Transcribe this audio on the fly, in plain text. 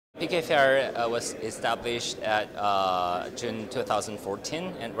PKFARE was established at June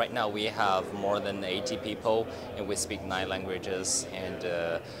 2014, and right now we have more than 80 people, and we speak 9 languages,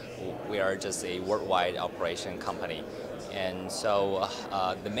 and we are just a worldwide operation company. And so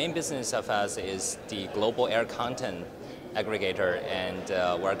the main business of us is the global air content aggregator,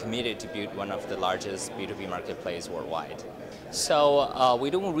 and we're committed to build one of the largest B2B marketplace worldwide. So we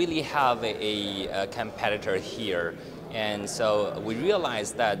don't really have a competitor here, and so we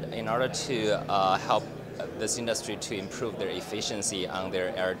realized that in order to help this industry to improve their efficiency on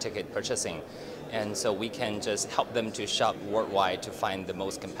their air ticket purchasing, and so we can just help them to shop worldwide to find the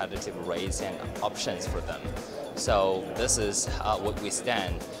most competitive rates and options for them. So this is what we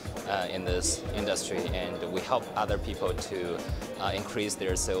stand in this industry, and we help other people to increase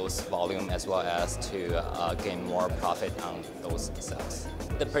their sales volume as well as to gain more profit on those sales.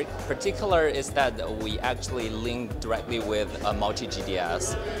 The particular is that we actually link directly with a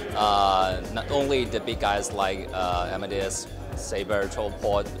multi-GDS, not only the big guys like Amadeus, Sabre,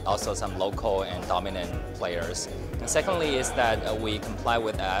 Travelport, also some local and dominant players. And secondly is that we comply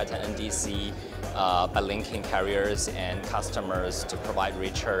with that NDC by linking carriers and customers to provide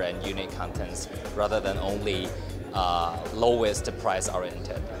richer and unique contents rather than only lowest price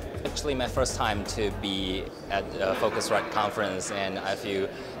oriented. Actually my first time to be at the Phocuswright conference, and I feel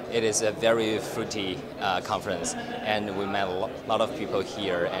it is a very fruity conference, and we met a lot of people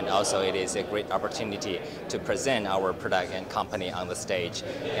here, and also it is a great opportunity to present our product and company on the stage.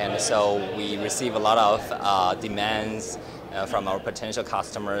 And so we receive a lot of demands from our potential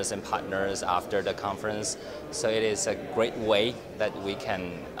customers and partners after the conference. So it is a great way that we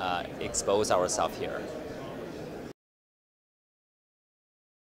can expose ourselves here.